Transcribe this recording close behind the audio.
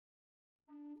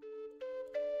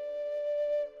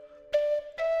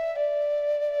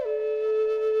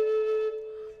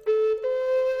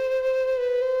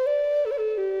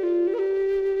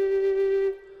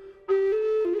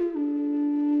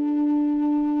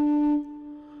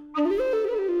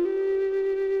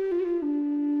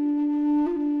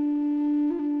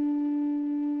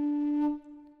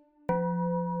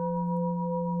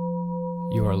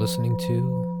listening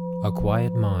to A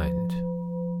Quiet Mind.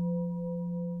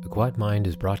 A Quiet Mind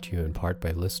is brought to you in part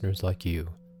by listeners like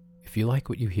you. If you like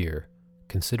what you hear,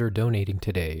 consider donating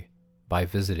today by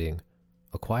visiting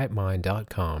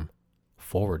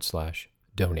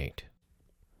aquietmind.com/donate.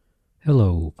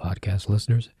 Hello, podcast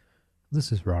listeners.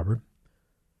 This is Robert.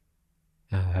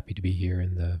 Happy to be here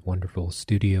in the wonderful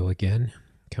studio again,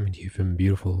 coming to you from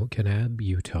beautiful Kanab,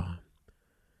 Utah.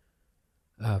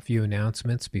 A few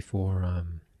announcements before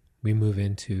we move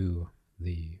into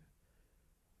the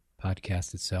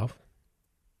podcast itself.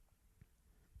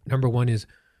 Number one is,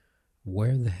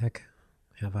 where the heck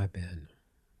have I been?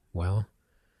 Well,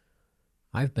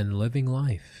 I've been living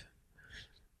life.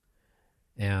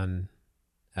 And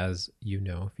as you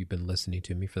know, if you've been listening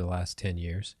to me for the last 10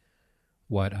 years,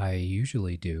 what I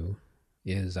usually do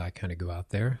is I kind of go out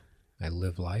there, I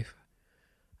live life,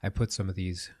 I put some of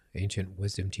these ancient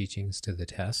wisdom teachings to the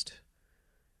test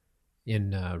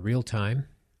in real time,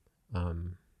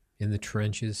 in the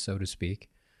trenches, so to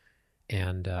speak.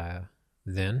 And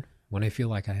then, when I feel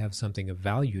like I have something of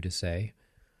value to say,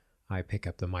 I pick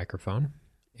up the microphone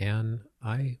and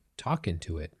I talk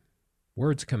into it.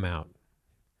 Words come out.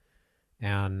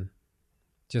 And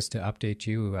just to update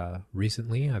you,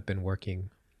 recently I've been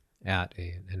working at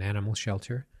an animal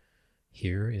shelter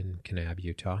here in Kanab,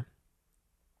 Utah.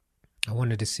 I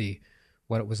wanted to see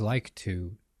what it was like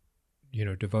to,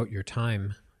 devote your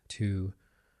time to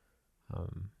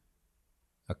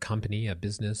a company, a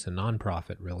business, a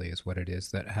nonprofit really is what it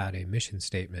is, that had a mission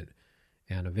statement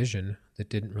and a vision that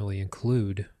didn't really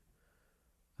include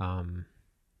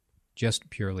just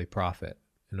purely profit.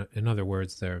 In other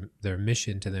words, their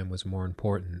mission to them was more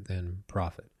important than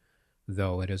profit,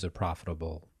 though it is a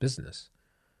profitable business.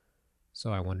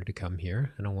 So I wanted to come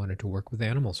here and I wanted to work with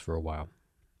animals for a while.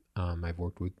 I've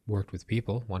worked with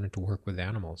people, wanted to work with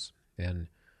animals, and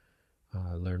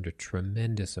learned a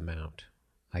tremendous amount.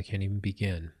 I can't even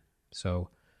begin. So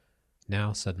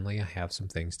now suddenly I have some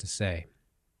things to say.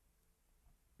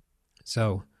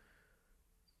 So,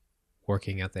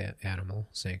 working at the animal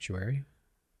sanctuary,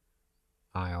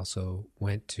 I also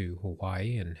went to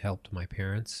Hawaii and helped my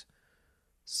parents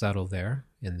settle there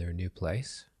in their new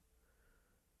place.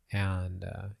 And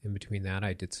in between that,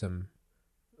 I did some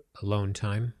alone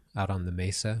time out on the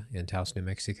mesa in Taos, New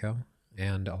Mexico,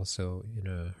 and also in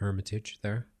a hermitage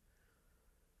there.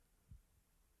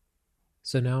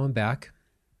 So now I'm back,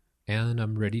 and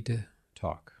I'm ready to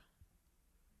talk.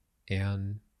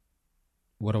 And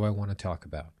what do I want to talk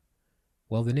about?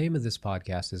 Well, the name of this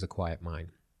podcast is A Quiet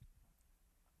Mind.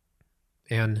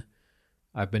 And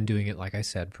I've been doing it, like I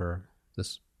said, for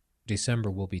this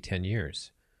December will be 10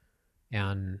 years.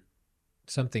 And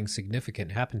something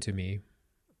significant happened to me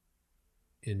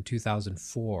in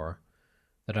 2004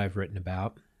 that I've written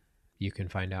about. You can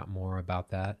find out more about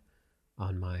that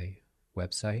on my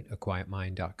website,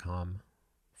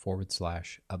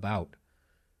 aquietmind.com/about,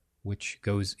 which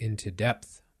goes into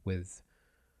depth with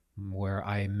where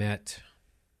I met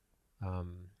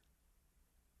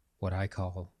what I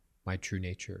call my true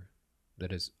nature,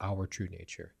 that is our true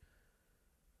nature.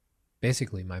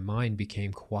 Basically, my mind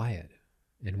became quiet,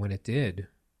 and when it did,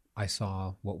 I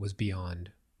saw what was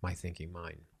beyond my thinking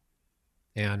mind.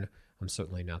 And I'm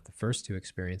certainly not the first to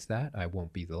experience that. I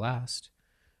won't be the last.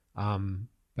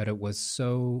 But it was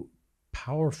so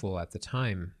powerful at the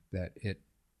time that it,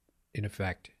 in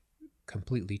effect,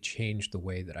 completely changed the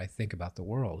way that I think about the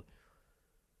world.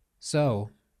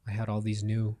 So I had all these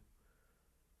new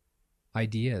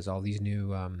ideas, all these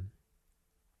new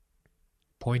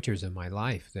pointers in my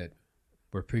life that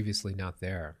were previously not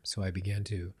there. So I began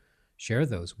to share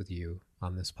those with you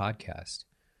on this podcast.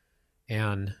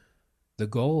 And the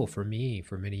goal for me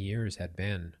for many years had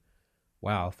been,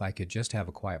 wow, if I could just have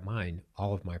a quiet mind,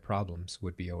 all of my problems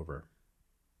would be over.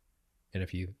 And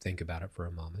if you think about it for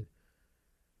a moment,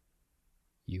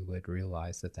 you would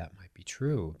realize that that might be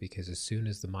true, because as soon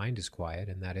as the mind is quiet,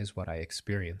 and that is what I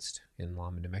experienced in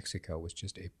Lama, New Mexico, was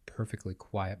just a perfectly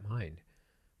quiet mind.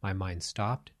 My mind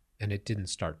stopped, and it didn't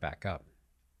start back up.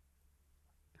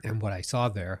 And what I saw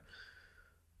there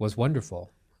was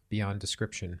wonderful, beyond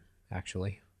description,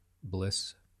 actually.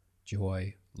 Bliss,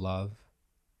 joy, love,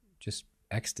 just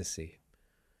ecstasy.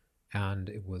 And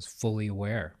it was fully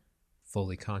aware,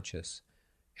 fully conscious.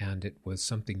 And it was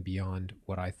something beyond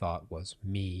what I thought was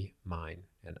me, mine,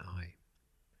 and I.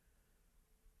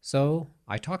 So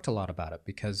I talked a lot about it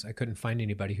because I couldn't find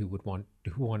anybody who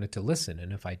wanted to listen.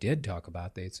 And if I did talk about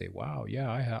it, they'd say, wow,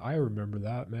 yeah, I remember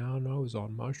that, man. I was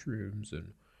on mushrooms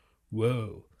and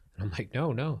whoa. And I'm like,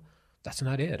 no, that's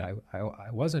not it. I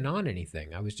wasn't on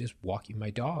anything. I was just walking my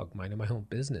dog, minding my own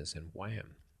business, and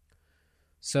wham.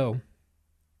 So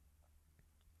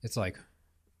it's like,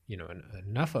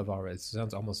 enough of our, it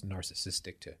sounds almost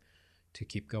narcissistic to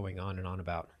keep going on and on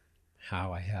about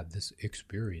how I had this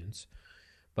experience.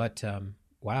 But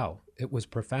wow, it was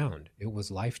profound. It was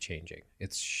life-changing.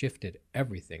 It's shifted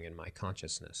everything in my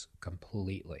consciousness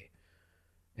completely.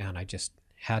 And I just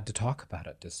had to talk about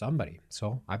it to somebody.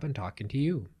 So I've been talking to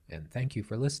you, and thank you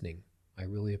for listening. I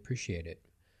really appreciate it.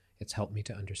 It's helped me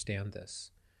to understand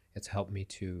this. It's helped me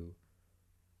to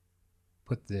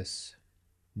put this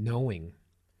knowing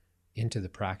into the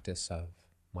practice of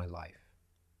my life.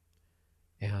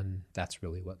 And that's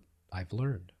really what I've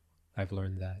learned. I've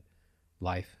learned that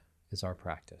life is our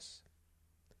practice.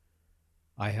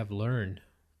 I have learned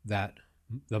that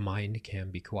the mind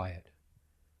can be quiet.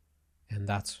 And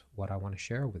that's what I want to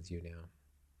share with you now.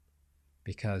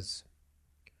 Because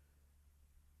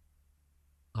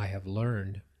I have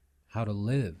learned how to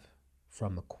live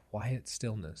from a quiet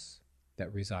stillness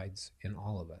that resides in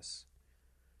all of us.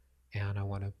 And I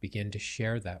want to begin to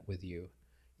share that with you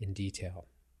in detail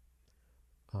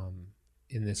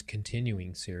in this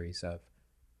continuing series of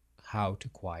how to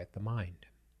quiet the mind.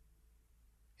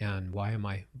 And why am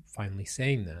I finally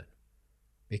saying that?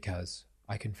 Because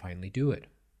I can finally do it.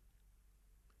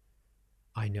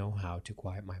 I know how to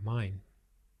quiet my mind.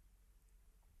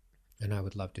 And I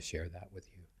would love to share that with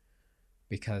you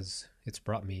because it's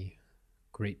brought me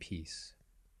great peace.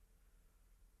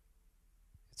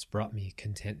 It's brought me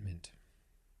contentment.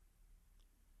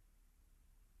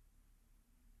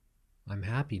 I'm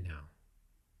happy now,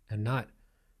 and not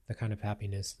the kind of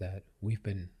happiness that we've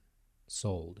been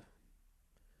sold,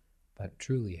 but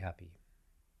truly happy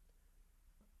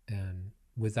and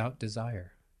without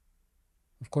desire.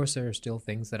 Of course, there are still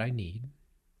things that I need: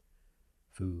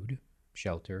 food,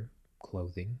 shelter,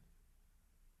 clothing,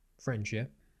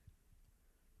 friendship.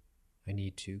 I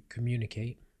need to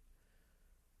communicate,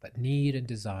 but need and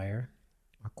desire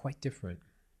are quite different.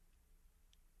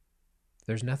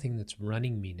 There's nothing that's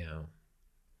running me now.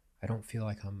 I don't feel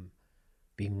like I'm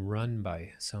being run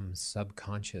by some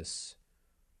subconscious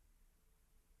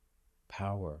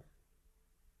power.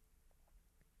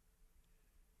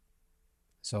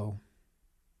 So,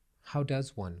 how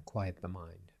does one quiet the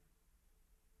mind?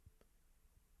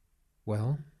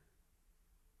 Well,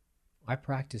 I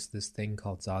practiced this thing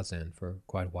called Zazen for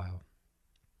quite a while.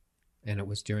 And it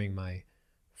was during my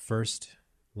first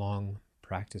long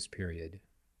practice period,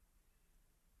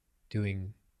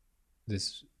 doing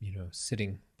this,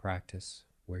 sitting practice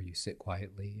where you sit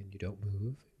quietly and you don't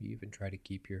move. You even try to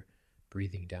keep your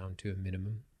breathing down to a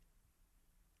minimum.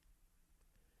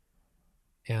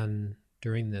 And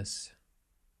during this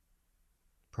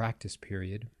practice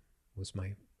period was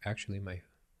my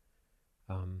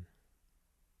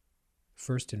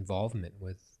first involvement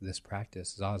with this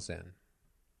practice, Zazen.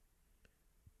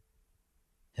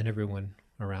 And everyone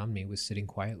around me was sitting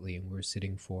quietly, and we were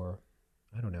sitting for,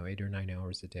 8 or 9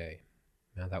 hours a day.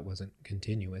 Now that wasn't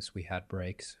continuous. We had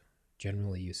breaks.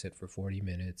 Generally you sit for 40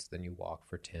 minutes, then you walk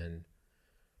for 10,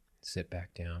 sit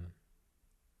back down.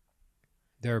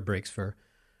 There are breaks for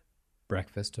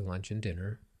breakfast to lunch and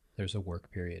dinner. There's a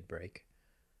work period break.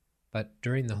 But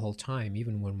during the whole time,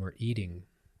 even when we're eating,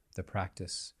 the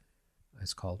practice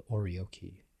is called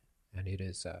oryoki, and it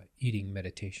is eating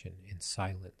meditation in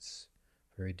silence,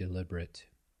 very deliberate,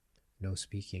 no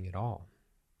speaking at all,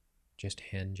 just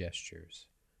hand gestures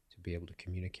to be able to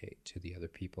communicate to the other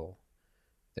people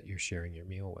that you're sharing your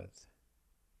meal with.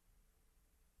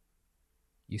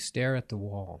 You stare at the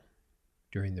wall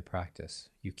during the practice.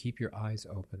 You keep your eyes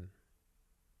open.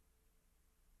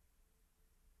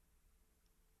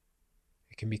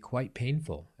 It can be quite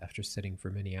painful after sitting for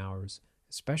many hours,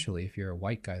 especially if you're a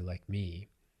white guy like me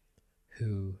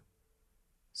who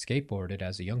skateboarded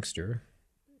as a youngster,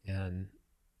 and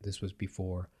this was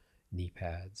before knee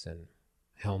pads and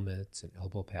helmets and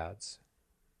elbow pads.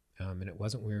 And it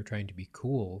wasn't we were trying to be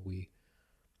cool, we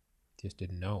just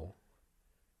didn't know.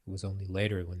 It was only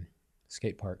later when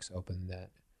skate parks opened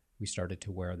that we started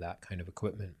to wear that kind of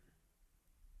equipment.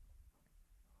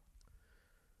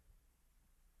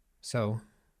 So,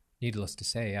 needless to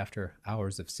say, after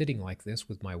hours of sitting like this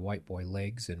with my white boy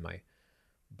legs and my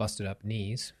busted up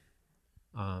knees,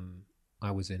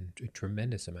 I was in a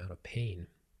tremendous amount of pain.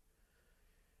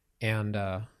 And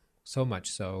so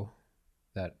much so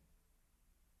that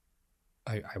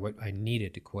I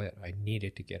needed to quit. I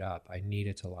needed to get up. I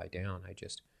needed to lie down. I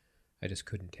just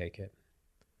couldn't take it.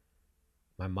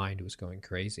 My mind was going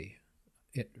crazy.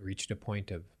 It reached a point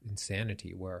of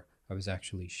insanity where I was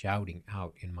actually shouting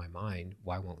out in my mind,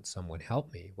 why won't someone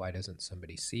help me? Why doesn't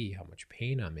somebody see how much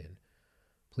pain I'm in?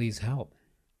 Please help.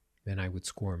 And I would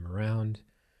squirm around,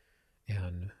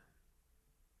 and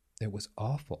It was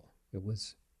awful. It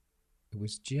was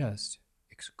just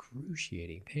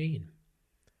excruciating pain.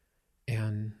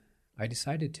 And I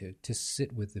decided to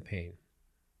sit with the pain,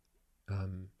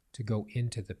 to go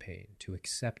into the pain, to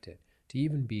accept it, to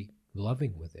even be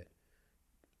loving with it.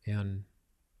 And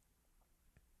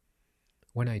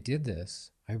when I did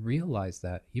this, I realized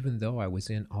that even though I was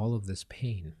in all of this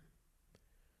pain,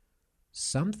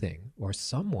 something or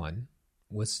someone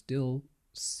was still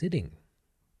sitting.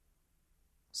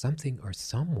 Something or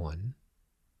someone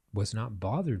was not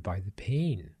bothered by the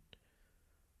pain.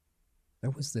 There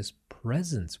was this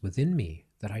presence within me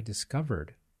that I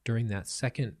discovered during that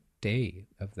second day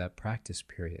of that practice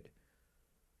period.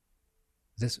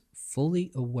 This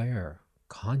fully aware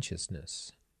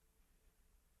consciousness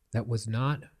that was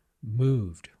not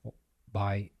moved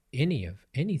by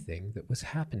anything that was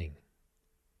happening.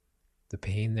 The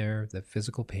pain there, the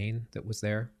physical pain that was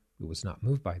there, it was not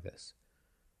moved by this.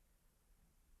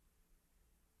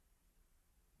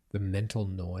 The mental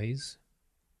noise,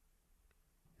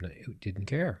 it didn't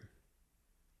care.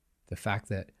 The fact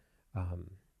that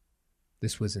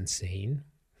this was insane,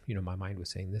 my mind was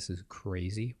saying, this is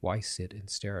crazy. Why sit and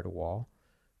stare at a wall?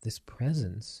 This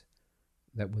presence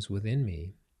that was within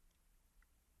me,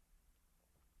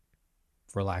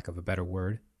 for lack of a better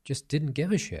word, just didn't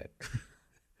give a shit.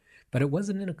 But it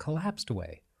wasn't in a collapsed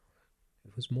way.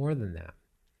 It was more than that.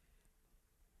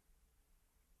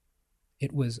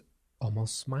 It was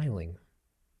almost smiling.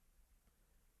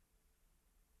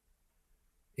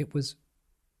 It was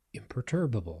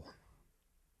imperturbable.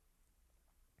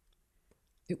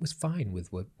 It was fine with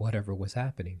whatever was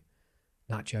happening,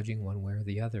 not judging one way or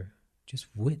the other, just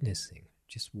witnessing,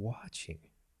 just watching.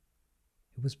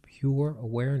 It was pure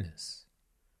awareness.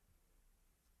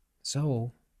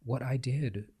 So what I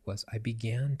did was I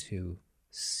began to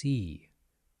see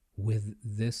with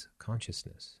this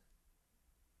consciousness.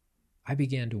 I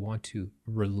began to want to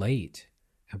relate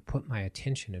and put my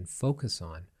attention and focus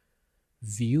on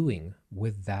viewing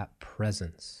with that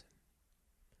presence.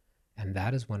 And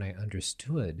that is when I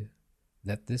understood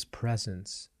that this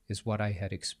presence is what I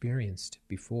had experienced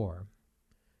before,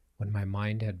 when my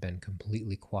mind had been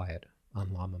completely quiet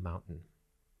on Lama Mountain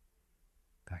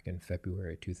back in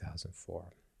February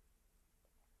 2004.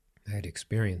 I had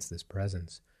experienced this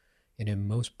presence in a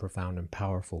most profound and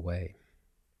powerful way.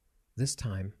 This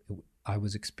time, I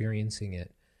was experiencing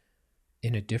it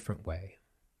in a different way.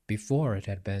 Before, it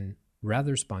had been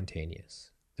rather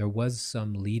spontaneous. There was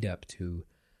some lead up to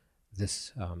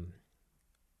this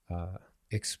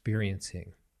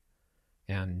experiencing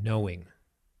and knowing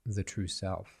the true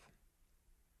self.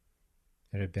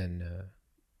 It had been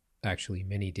actually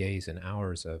many days and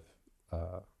hours of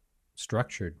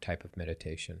structured type of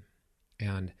meditation.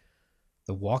 And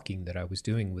the walking that I was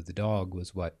doing with the dog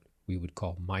was what we would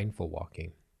call mindful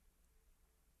walking.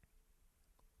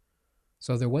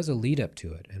 So there was a lead up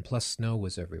to it, and plus snow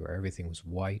was everywhere. Everything was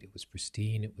white, it was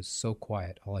pristine, it was so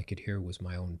quiet. All I could hear was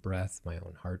my own breath, my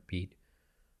own heartbeat.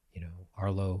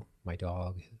 Arlo, my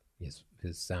dog, his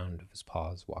sound of his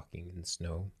paws walking in the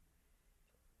snow.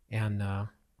 And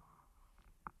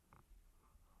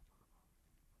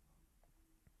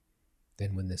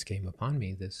then when this came upon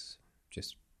me, this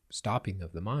just stopping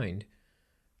of the mind,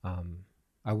 I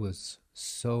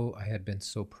had been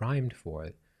so primed for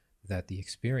it that the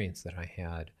experience that I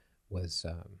had was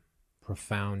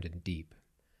profound and deep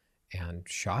and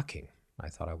shocking. I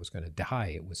thought I was going to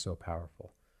die. It was so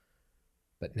powerful.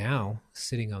 But now,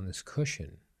 sitting on this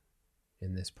cushion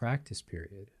in this practice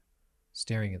period,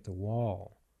 staring at the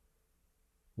wall,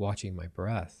 watching my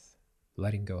breath,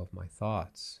 letting go of my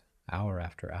thoughts, hour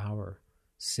after hour,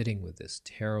 sitting with this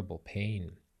terrible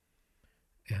pain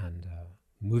and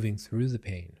moving through the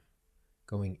pain,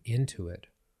 going into it,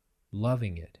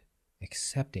 loving it,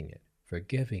 accepting it,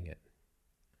 forgiving it.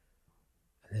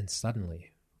 And then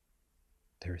suddenly,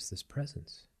 there is this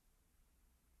presence.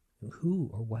 Who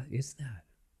or what is that?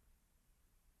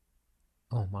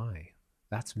 Oh my,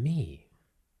 that's me.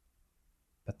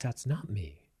 But that's not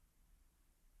me.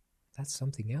 That's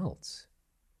something else.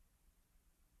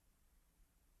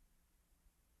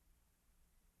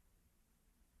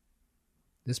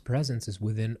 This presence is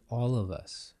within all of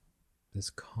us. This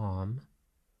calm,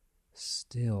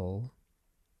 still,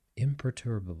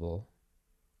 imperturbable,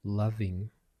 loving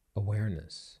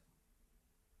awareness.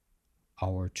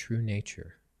 Our true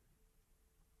nature.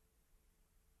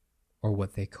 Or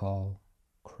what they call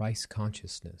Christ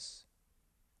consciousness,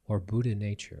 or Buddha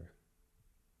nature.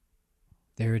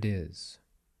 There it is,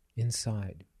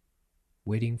 inside,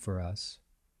 waiting for us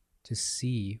to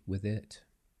see with it.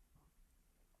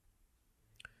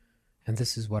 And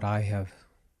this is what I have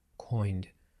coined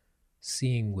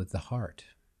seeing with the heart.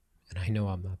 And I know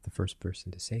I'm not the first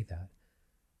person to say that,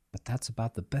 but that's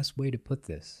about the best way to put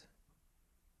this.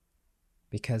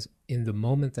 Because in the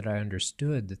moment that I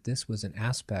understood that this was an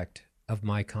aspect of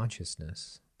my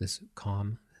consciousness, this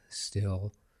calm,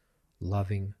 still,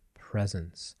 loving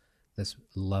presence, this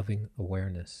loving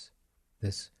awareness,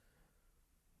 this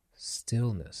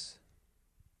stillness,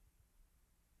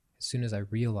 as soon as I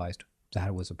realized that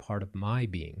it was a part of my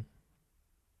being,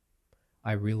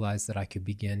 I realized that I could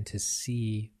begin to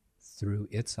see through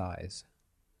its eyes,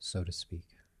 so to speak.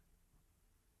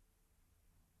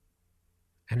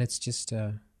 And it's just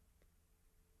a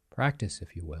practice,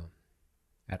 if you will,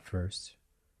 at first.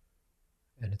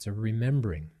 And it's a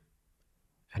remembering.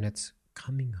 And it's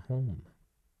coming home,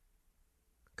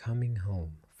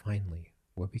 finally,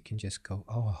 where we can just go,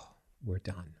 oh, we're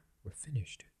done, we're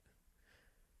finished.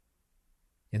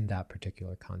 In that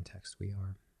particular context, we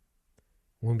are.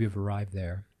 When we've arrived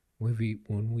there,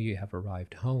 when we have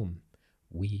arrived home,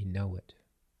 we know it.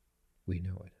 We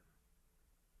know it.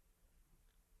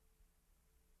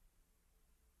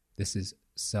 This is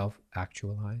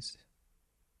self-actualized,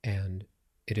 and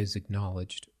it is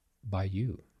acknowledged by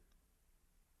you.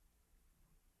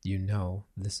 You know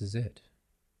this is it.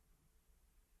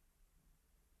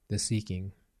 The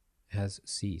seeking has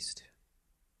ceased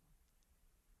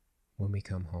when we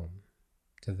come home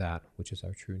to that which is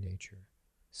our true nature,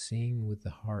 seeing with the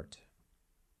heart.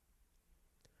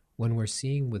 When we're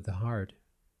seeing with the heart,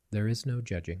 there is no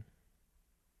judging.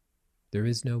 There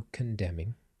is no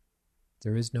condemning.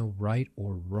 There is no right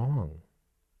or wrong.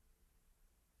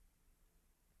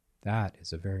 That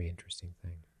is a very interesting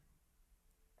thing.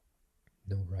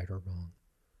 No right or wrong.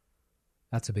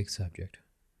 That's a big subject.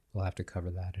 We'll have to cover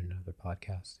that in another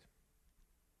podcast.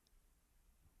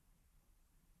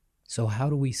 So how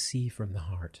do we see from the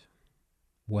heart?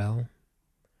 Well,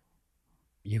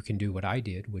 you can do what I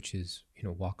did, which is,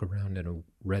 walk around in a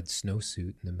red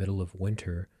snowsuit in the middle of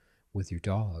winter with your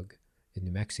dog in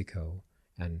New Mexico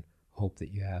and hope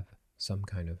that you have some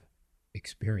kind of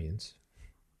experience.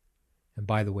 And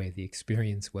by the way, the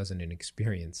experience wasn't an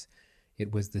experience.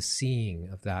 It was the seeing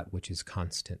of that which is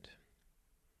constant.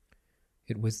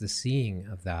 It was the seeing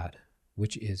of that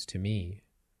which is, to me,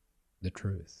 the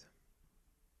truth.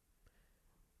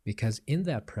 Because in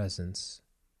that presence,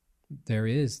 there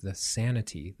is the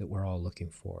sanity that we're all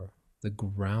looking for, the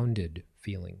grounded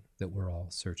feeling that we're all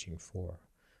searching for,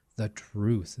 the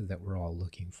truth that we're all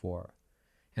looking for.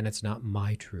 And it's not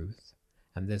my truth,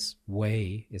 and this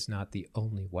way is not the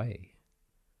only way.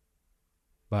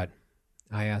 But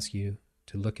I ask you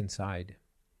to look inside,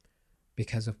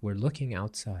 because if we're looking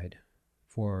outside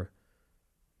for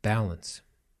balance,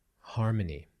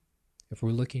 harmony, if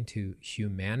we're looking to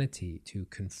humanity to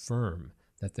confirm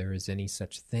that there is any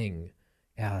such thing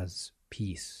as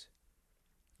peace,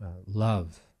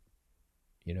 love,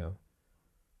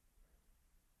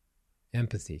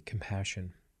 empathy,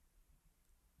 compassion,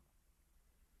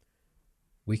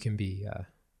 we can be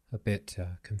a bit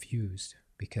confused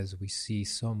because we see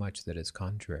so much that is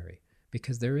contrary.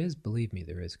 Because there is, believe me,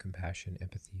 there is compassion,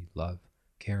 empathy, love,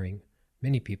 caring.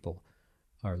 Many people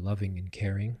are loving and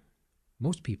caring.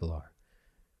 Most people are.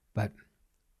 But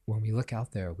when we look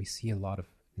out there, we see a lot of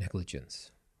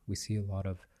negligence. We see a lot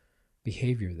of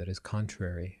behavior that is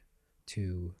contrary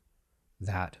to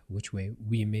that which we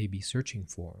may be searching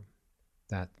for,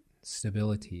 that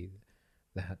stability,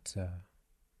 that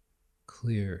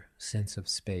clear sense of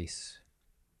space.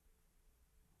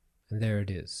 And there it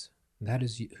is. That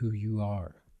is who you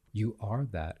are. You are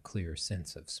that clear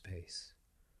sense of space.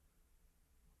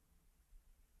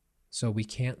 So we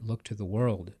can't look to the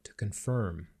world to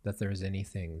confirm that there is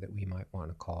anything that we might want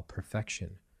to call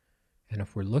perfection. And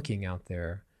if we're looking out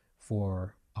there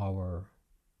for our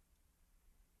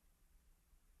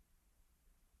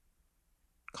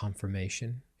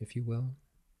confirmation, if you will,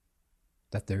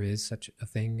 that there is such a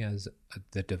thing as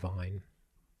the divine,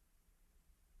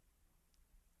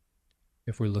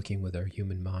 if we're looking with our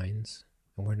human minds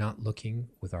and we're not looking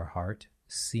with our heart,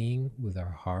 seeing with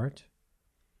our heart,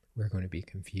 we're going to be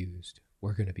confused.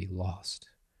 We're going to be lost.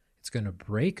 It's going to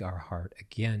break our heart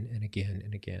again and again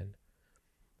and again.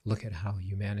 Look at how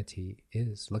humanity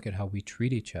is. Look at how we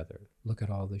treat each other. Look at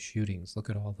all the shootings. Look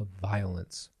at all the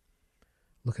violence.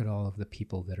 Look at all of the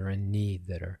people that are in need,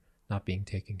 that are not being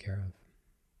taken care of.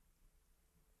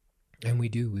 And we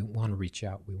want to reach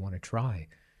out. We want to try.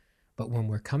 But when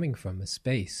we're coming from a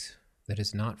space that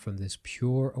is not from this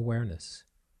pure awareness,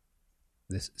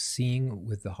 this seeing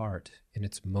with the heart in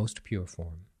its most pure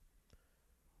form,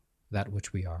 that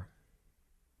which we are,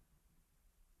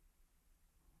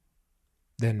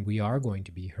 then we are going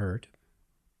to be hurt.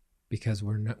 because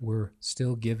we're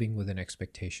still giving with an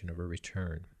expectation of a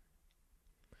return.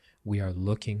 We are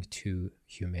looking to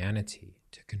humanity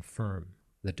to confirm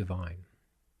the divine.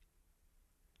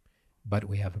 But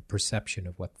we have a perception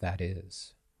of what that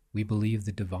is. We believe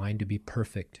the divine to be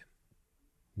perfect,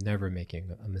 never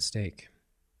making a mistake.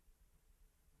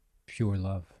 Pure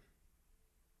love.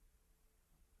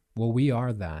 Well, we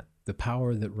are that. The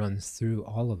power that runs through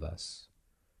all of us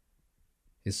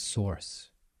is source,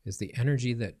 is the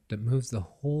energy that moves the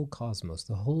whole cosmos,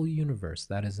 the whole universe.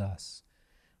 That is us.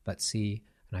 But see,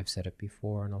 and I've said it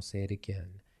before and I'll say it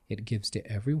again, it gives to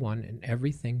everyone and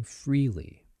everything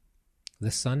freely. The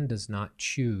sun does not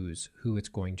choose who it's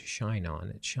going to shine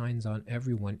on. It shines on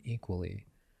everyone equally.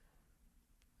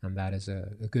 And that is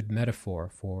a good metaphor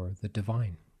for the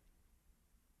divine.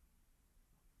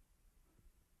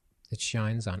 It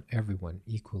shines on everyone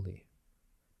equally.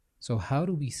 So how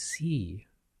do we see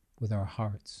with our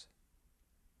hearts?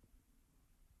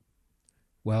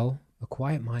 Well, a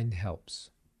quiet mind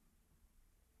helps.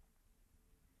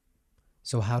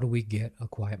 So how do we get a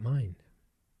quiet mind?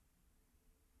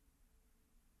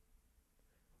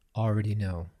 Already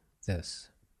know this,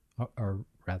 or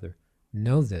rather,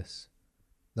 know this.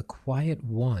 The quiet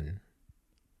one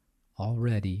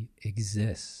already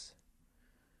exists.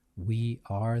 We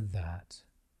are that.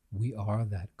 We are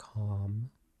that calm,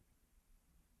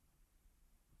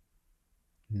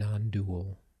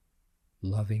 non-dual,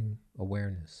 loving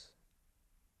awareness.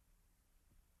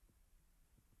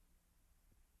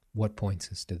 What points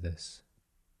us to this?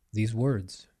 These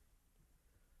words.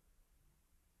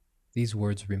 These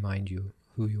words remind you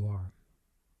who you are.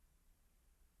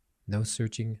 No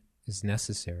searching is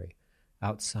necessary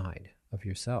outside of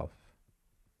yourself.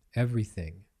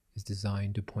 Everything is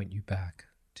designed to point you back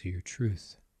to your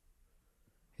truth.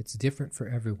 It's different for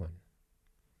everyone.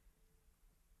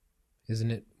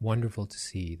 Isn't it wonderful to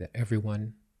see that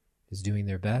everyone is doing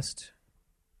their best,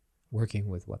 working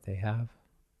with what they have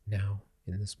now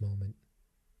in this moment,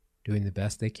 doing the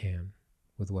best they can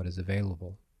with what is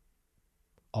available?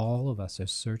 All of us are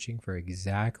searching for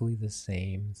exactly the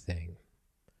same thing.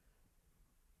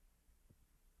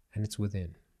 And it's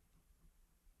within.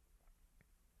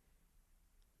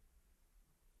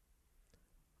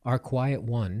 Our quiet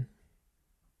one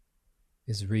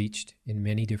is reached in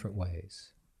many different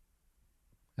ways.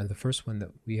 And the first one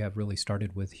that we have really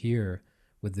started with here,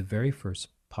 with the very first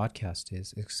podcast,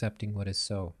 is accepting what is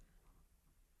so.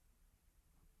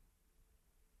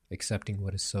 Accepting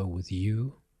what is so with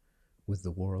you, with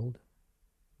the world,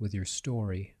 with your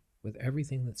story, with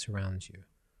everything that surrounds you.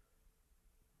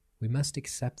 We must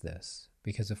accept this,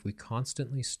 because if we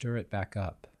constantly stir it back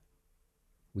up,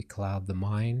 we cloud the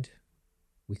mind,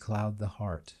 we cloud the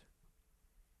heart.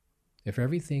 If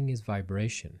everything is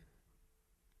vibration,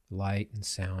 light and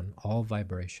sound, all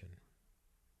vibration,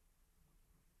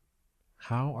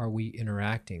 how are we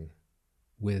interacting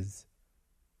with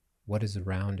what is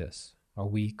around us? Are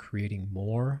we creating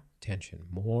more tension,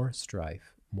 more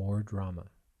strife, more drama?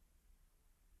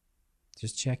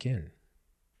 Just check in.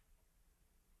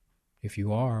 If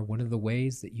you are, one of the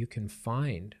ways that you can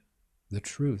find the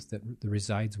truth that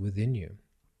resides within you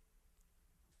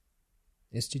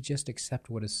is to just accept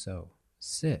what is so.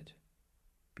 Sit,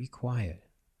 be quiet,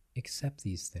 accept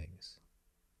these things.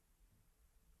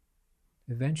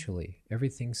 Eventually,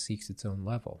 everything seeks its own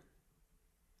level.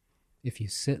 If you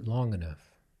sit long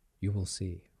enough, you will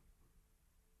see.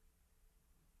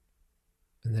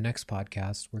 In the next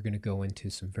podcast, we're going to go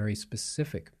into some very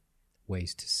specific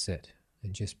ways to sit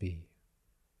and just be.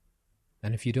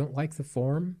 And if you don't like the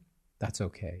form, that's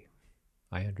okay.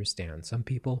 I understand. Some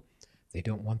people, they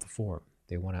don't want the form.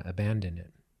 They want to abandon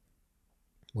it.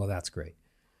 Well, that's great.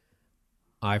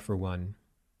 I, for one,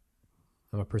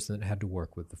 I'm a person that had to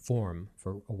work with the form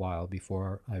for a while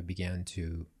before I began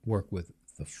to work with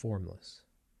the formless.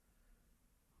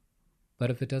 But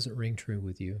if it doesn't ring true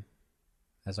with you,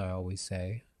 as I always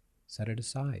say, set it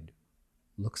aside.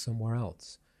 Look somewhere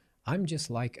else. I'm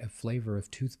just like a flavor of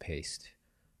toothpaste.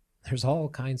 There's all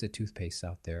kinds of toothpaste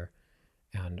out there,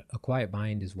 and a quiet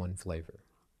mind is one flavor.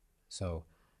 So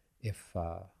if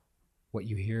what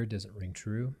you hear doesn't ring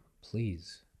true,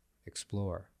 please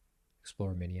explore.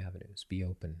 Explore many avenues. Be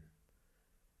open.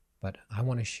 But I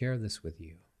want to share this with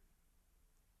you.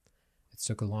 It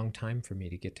took a long time for me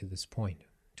to get to this point.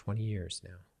 20 years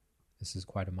now. This is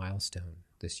quite a milestone.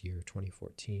 This year,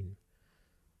 2014,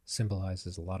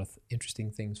 symbolizes a lot of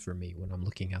interesting things for me when I'm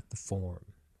looking at the form,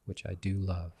 which I do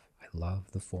love. I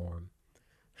love the form.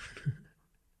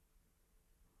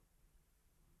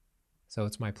 So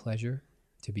it's my pleasure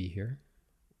to be here,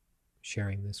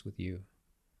 sharing this with you.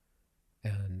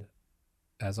 And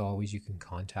as always, you can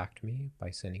contact me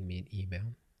by sending me an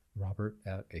email,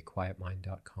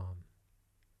 robert@aquietmind.com.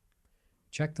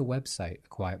 Check the website,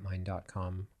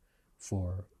 aquietmind.com,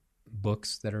 for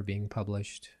books that are being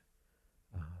published,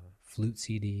 flute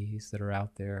CDs that are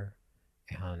out there,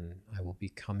 and I will be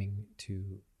coming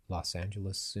to Los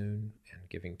Angeles soon and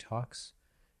giving talks,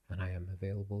 and I am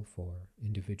available for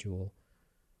individual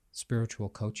spiritual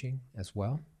coaching as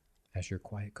well as your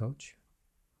quiet coach.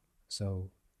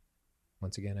 So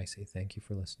once again, I say thank you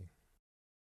for listening.